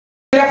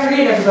Good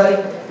afternoon, everybody.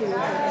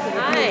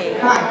 Hi.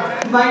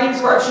 Hi, my name is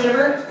Barb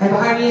Shinaver, and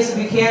behind me is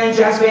the Buchanan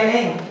Jazz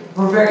Band A.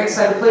 We're very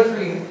excited to play for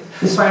you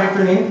this fine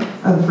afternoon.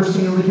 The first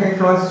tune you'll be hearing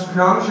from us is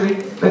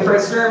Chronometry by Fred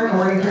Sturm, and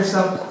we're going to hear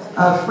some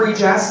free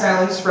jazz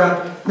stylings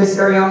from Miss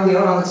Ariana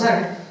Leone on the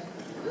tenor.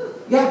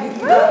 Yeah, you can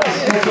do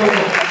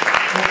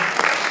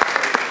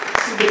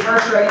some guitar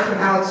shredding from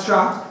Alex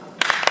Straw,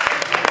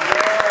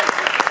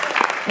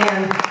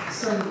 and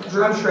some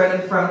drum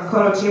shredding from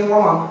Kono Team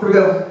Warmong. Here we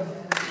go.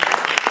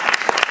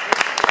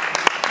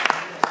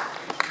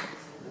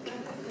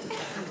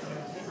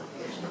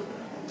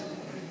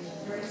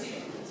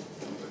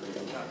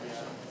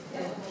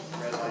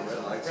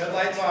 Red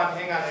light's on.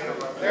 Hang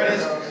on. There it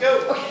is.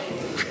 Go.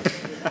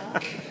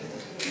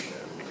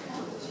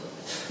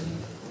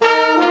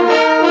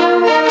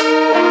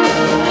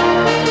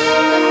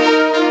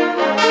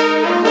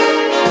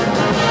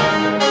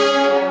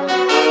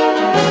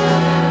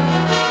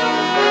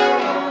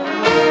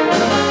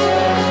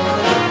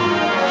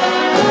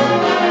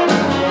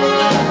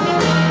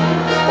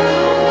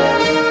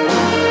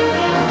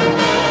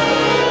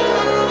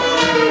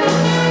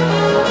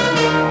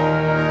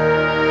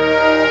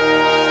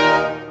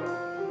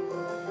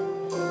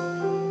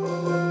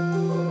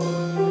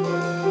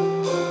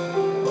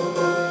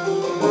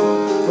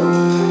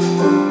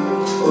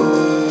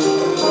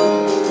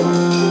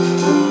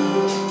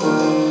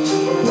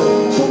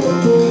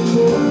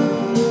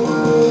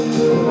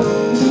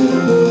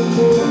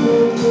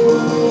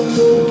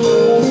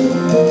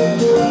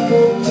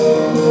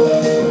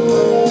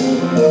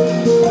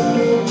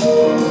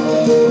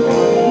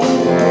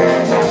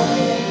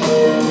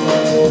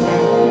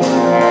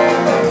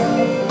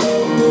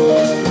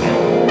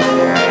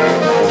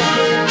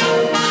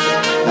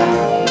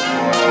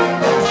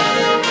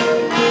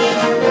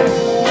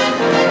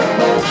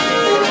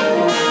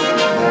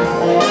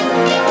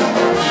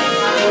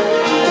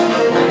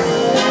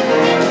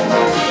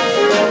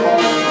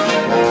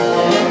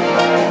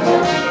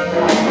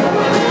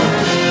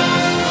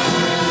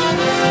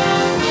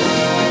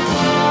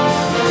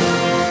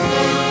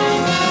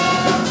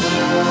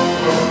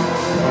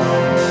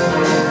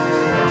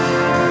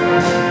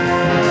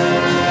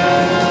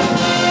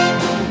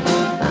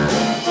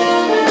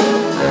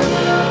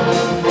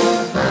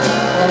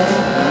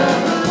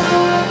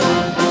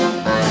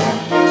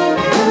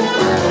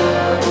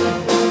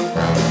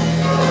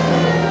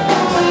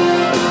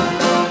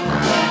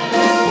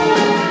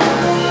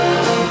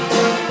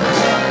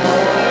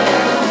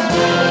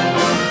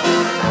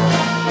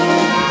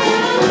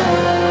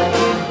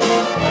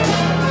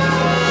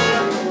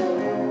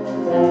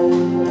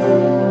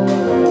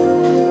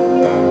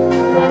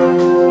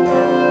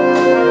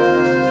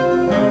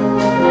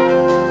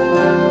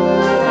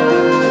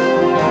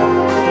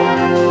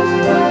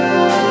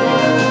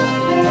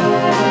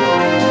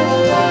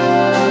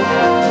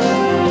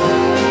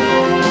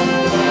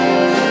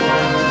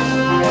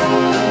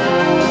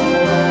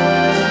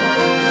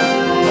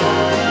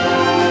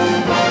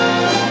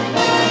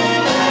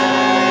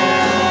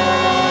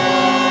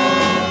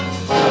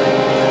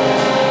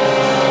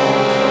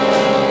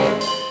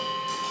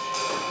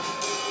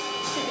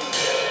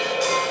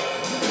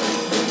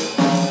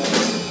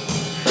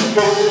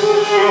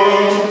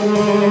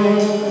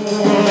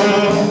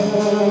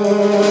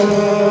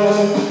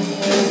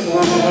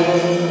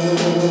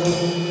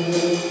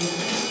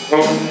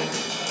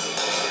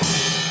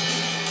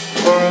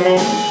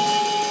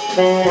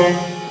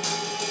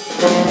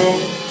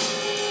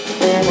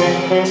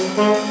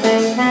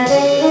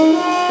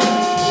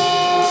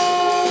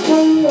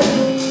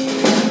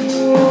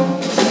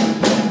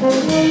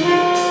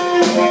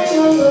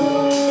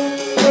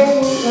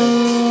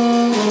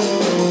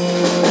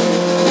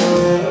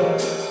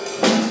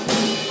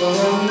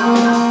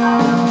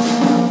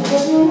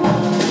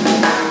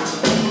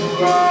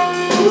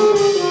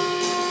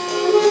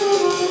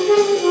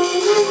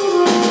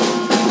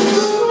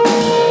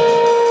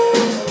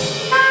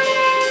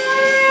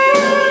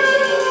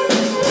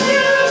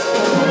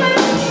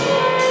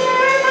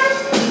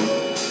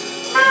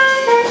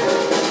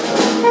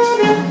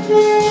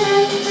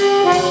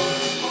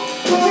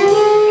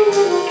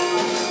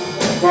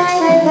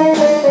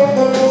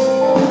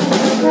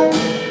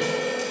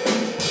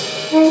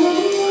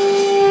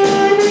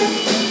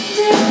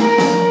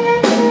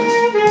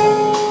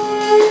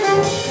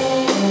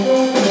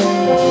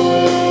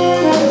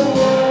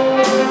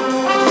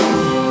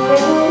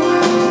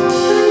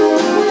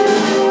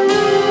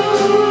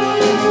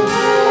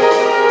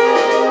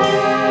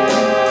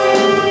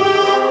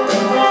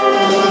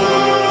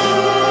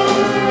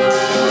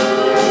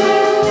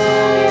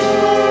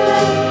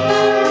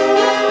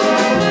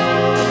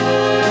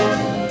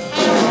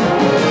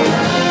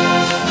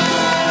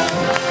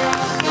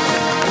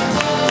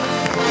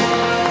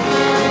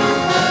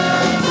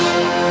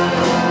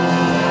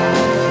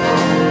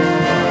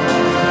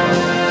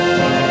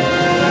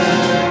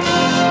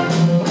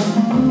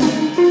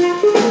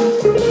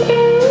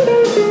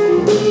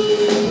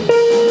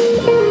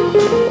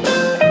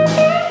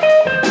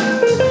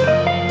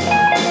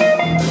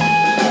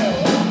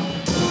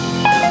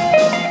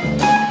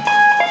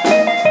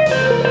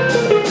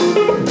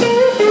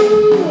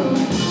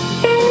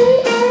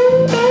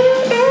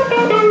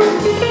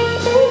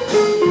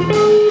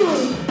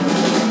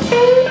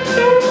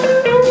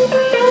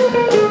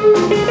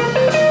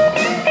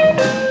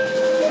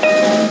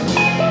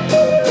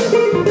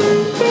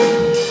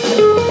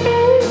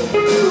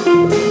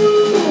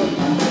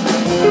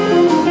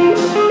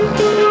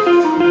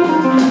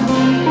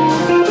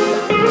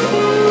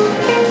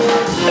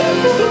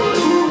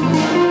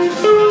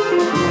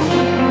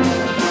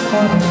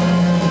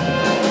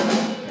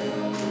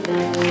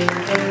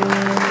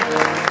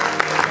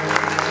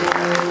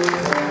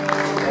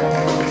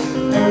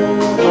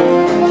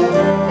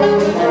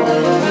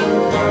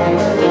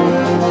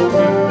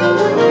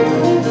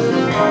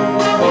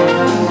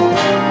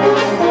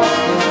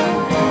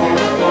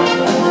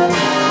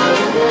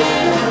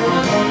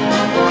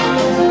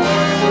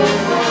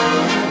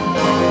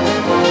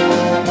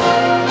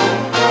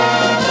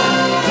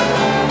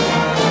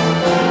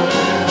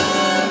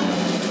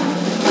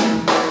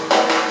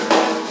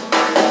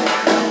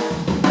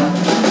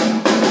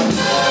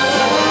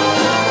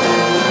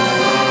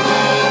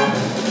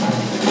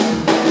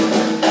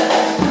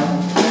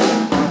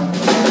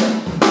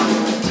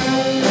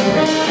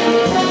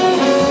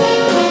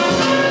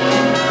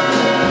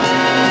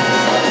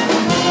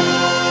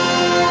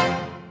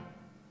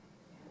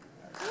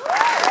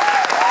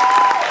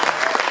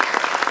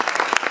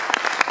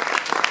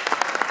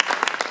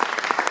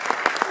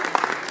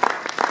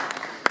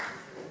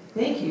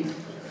 Thank you.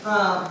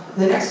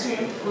 The next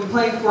tune we're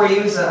playing for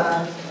you is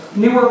a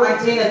newer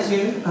Mike Dana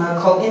tune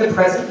called In the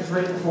Present. It's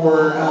written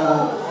for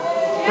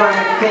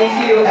Brian.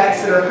 Thank you,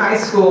 Exeter High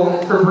School,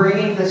 for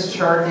bringing this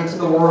chart into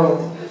the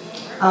world.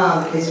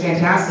 It's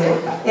fantastic.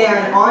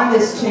 And on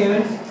this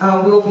tune,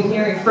 we'll be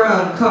hearing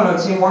from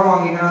Kono Tim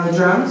Warwangan on the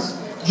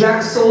drums,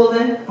 Jack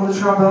Sullivan on the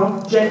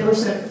trombone, Jen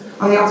Person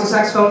on the alto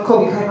saxophone,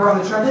 Colby Kuiper on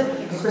the trumpet,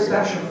 and Chris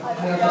Basham on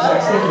the alto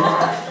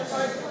sax.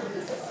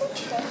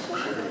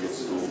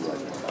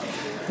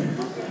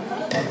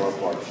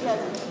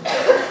 Thank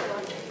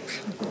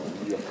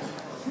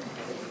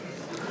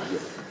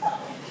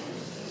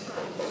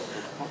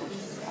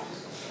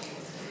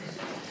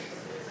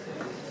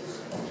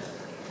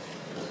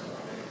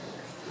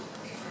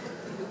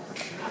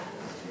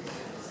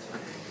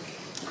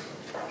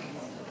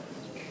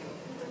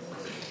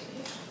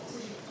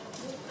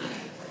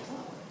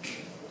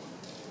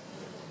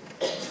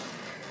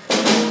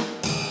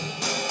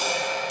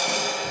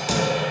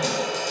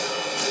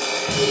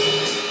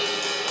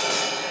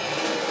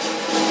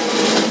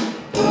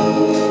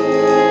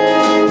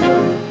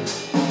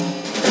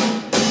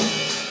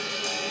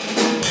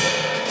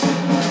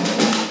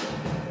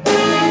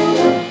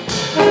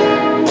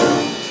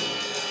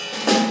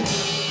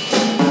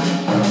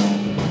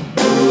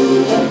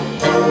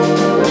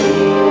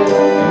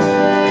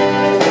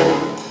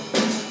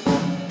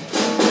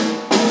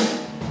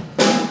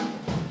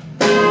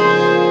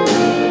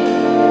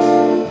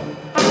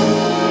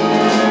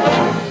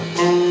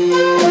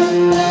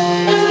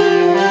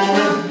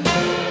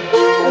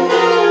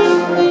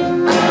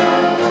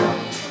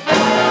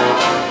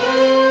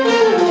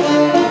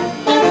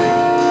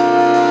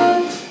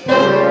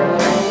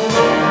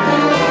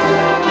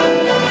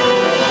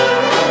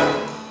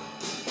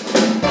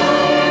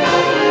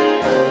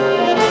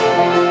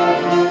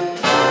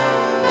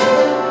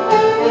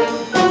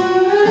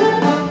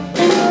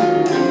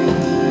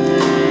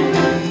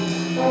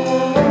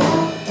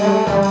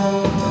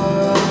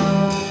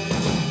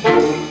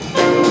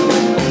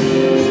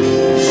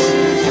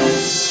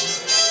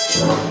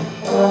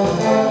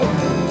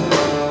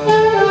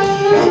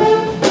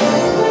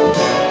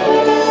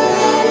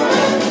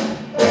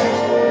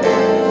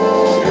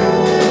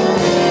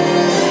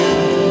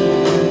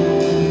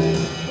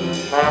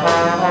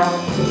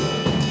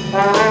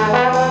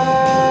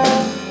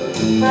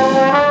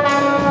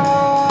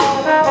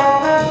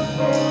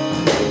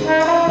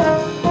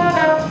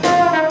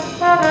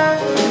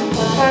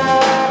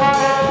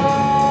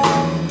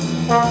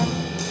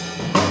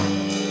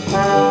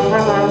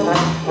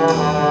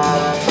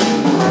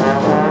you.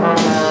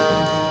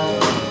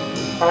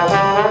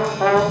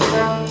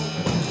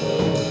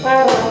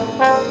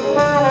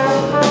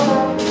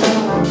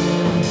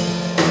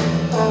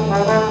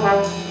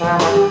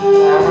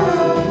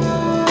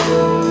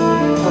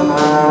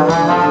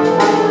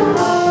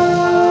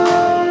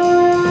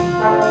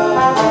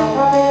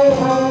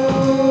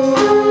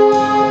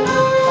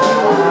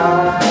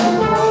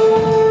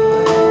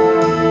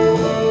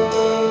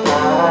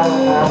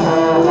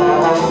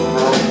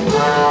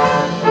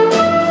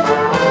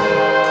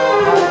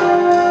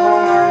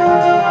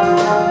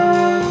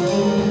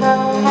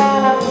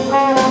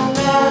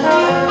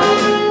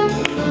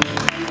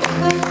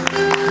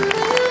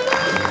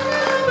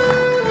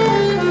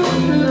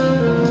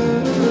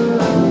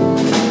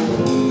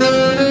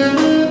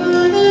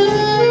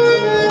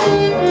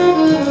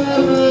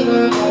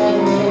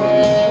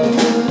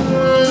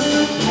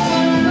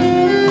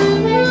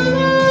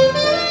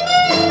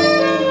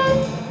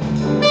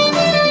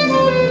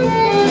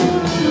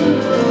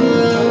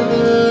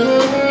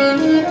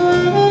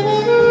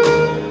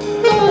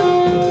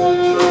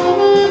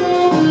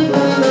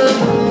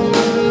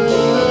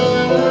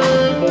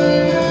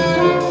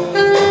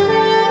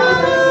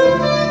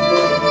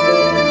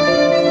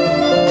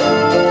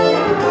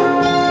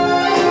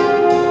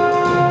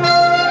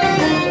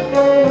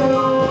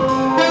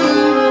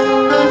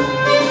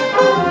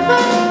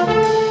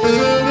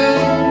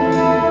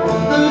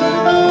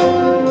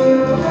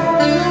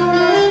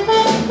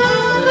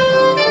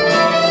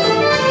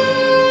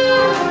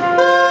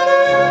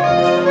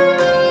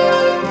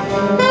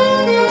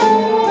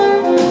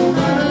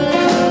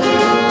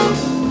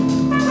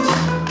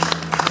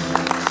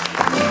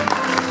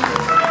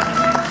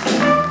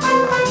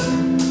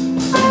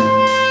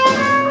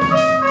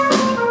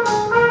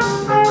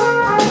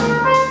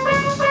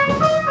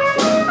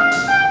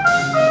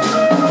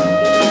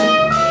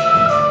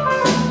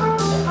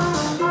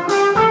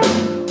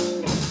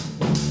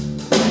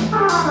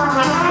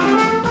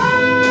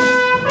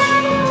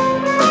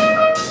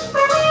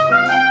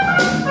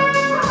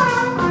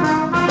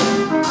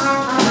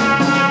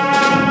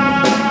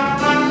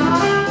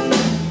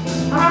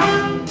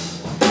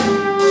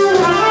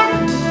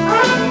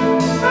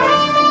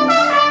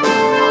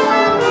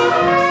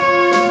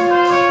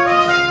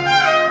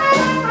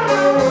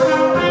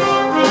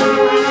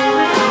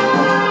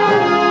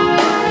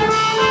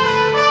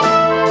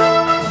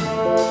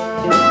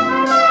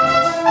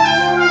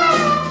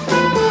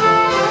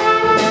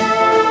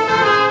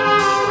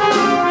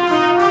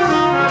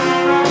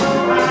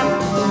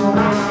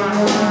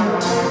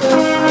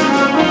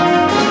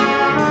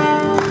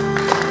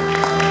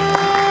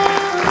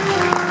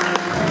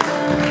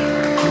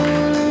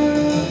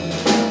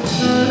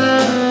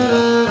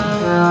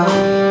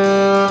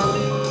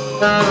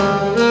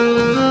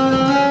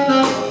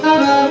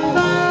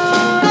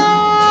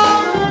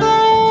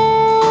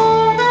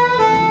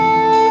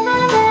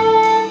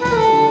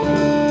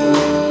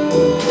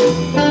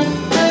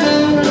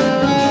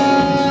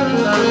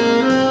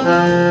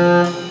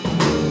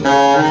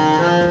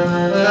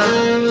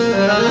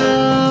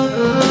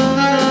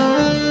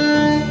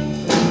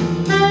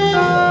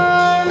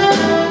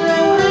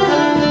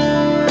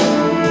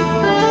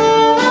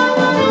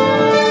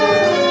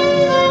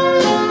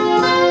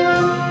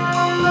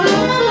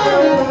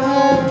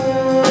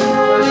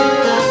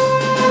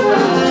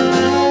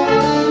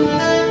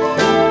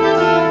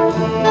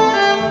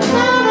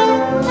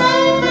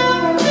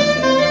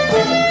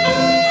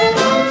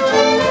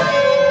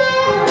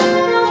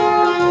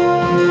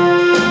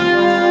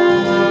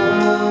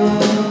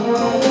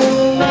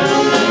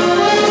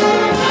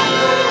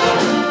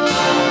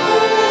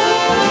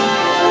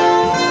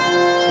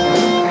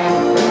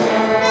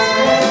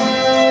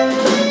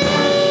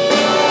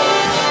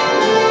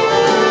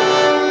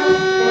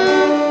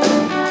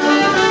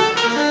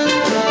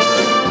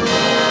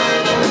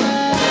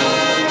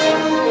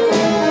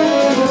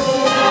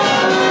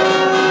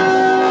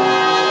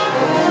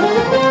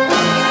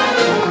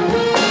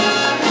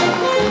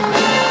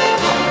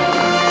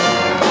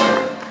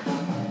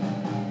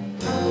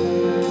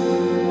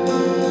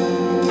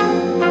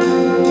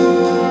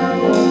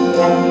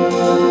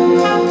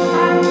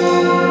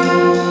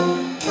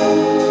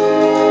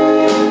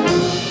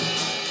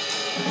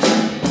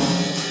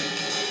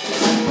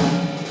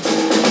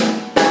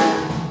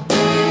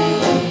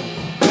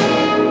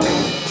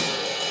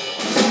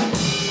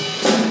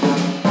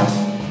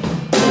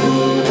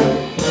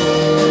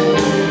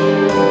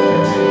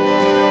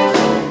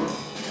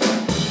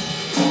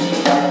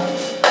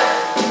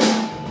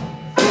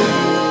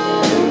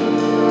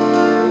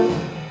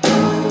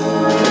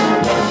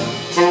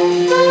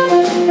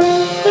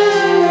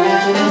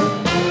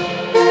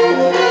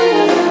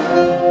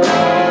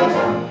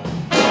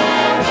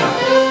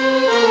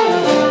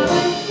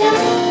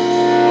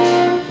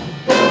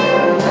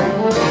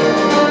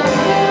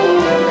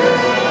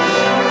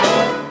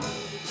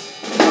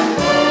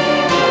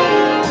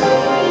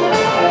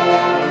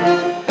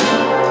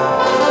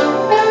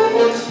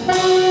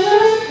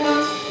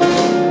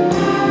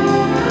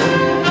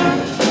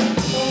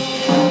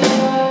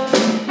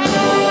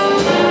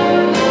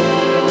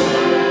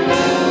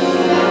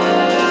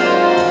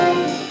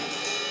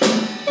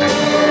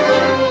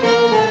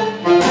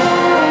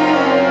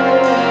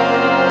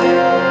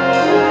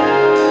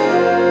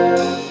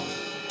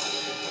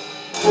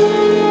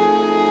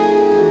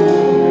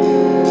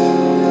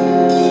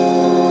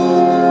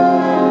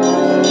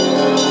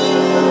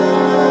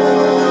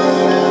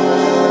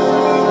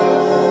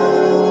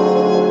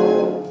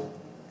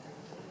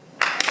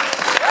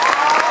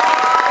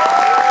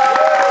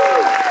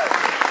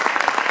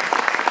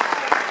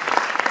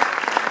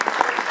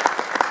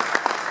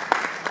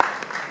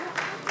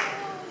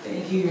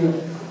 thank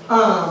you.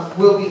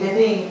 We'll be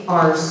ending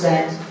our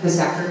set this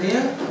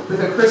afternoon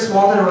with a Chris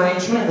Walden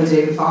arrangement of a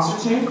David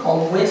Foster tune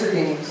called Winter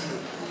Games.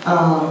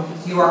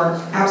 You are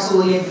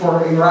absolutely in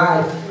for a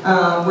ride.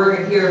 We're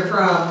going to hear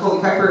from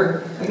Colby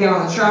Piper again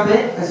on the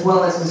trumpet, as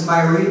well as Ms.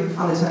 Maya Reed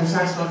on the tenor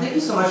saxophone. Thank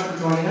you so much for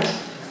joining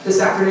us this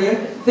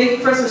afternoon. Thank you,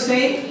 Fresno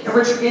State and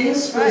Richard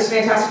Giddens for this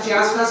fantastic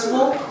jazz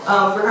festival.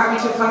 We're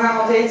happy to come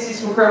out all day and see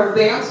some incredible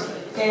bands.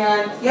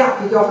 And yeah,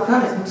 thank you all for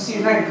coming. We'll see you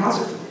tonight in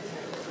concert.